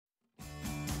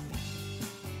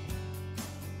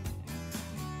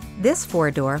This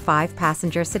 4-door,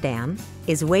 5-passenger sedan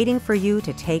is waiting for you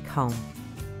to take home.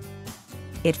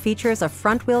 It features a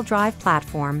front-wheel drive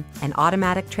platform, an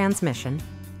automatic transmission,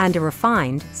 and a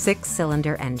refined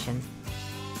 6-cylinder engine.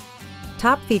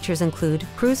 Top features include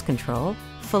cruise control,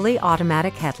 fully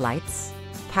automatic headlights,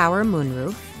 power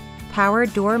moonroof, power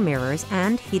door mirrors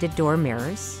and heated door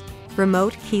mirrors,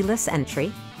 remote keyless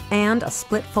entry, and a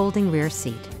split folding rear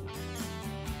seat.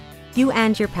 You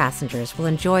and your passengers will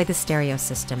enjoy the stereo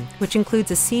system, which includes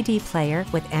a CD player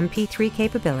with MP3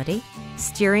 capability,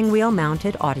 steering wheel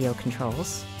mounted audio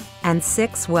controls, and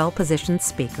 6 well-positioned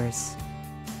speakers.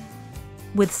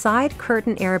 With side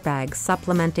curtain airbags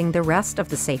supplementing the rest of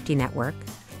the safety network,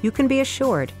 you can be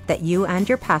assured that you and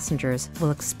your passengers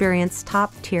will experience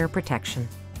top-tier protection.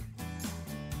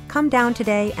 Come down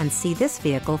today and see this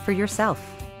vehicle for yourself.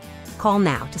 Call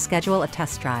now to schedule a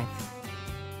test drive.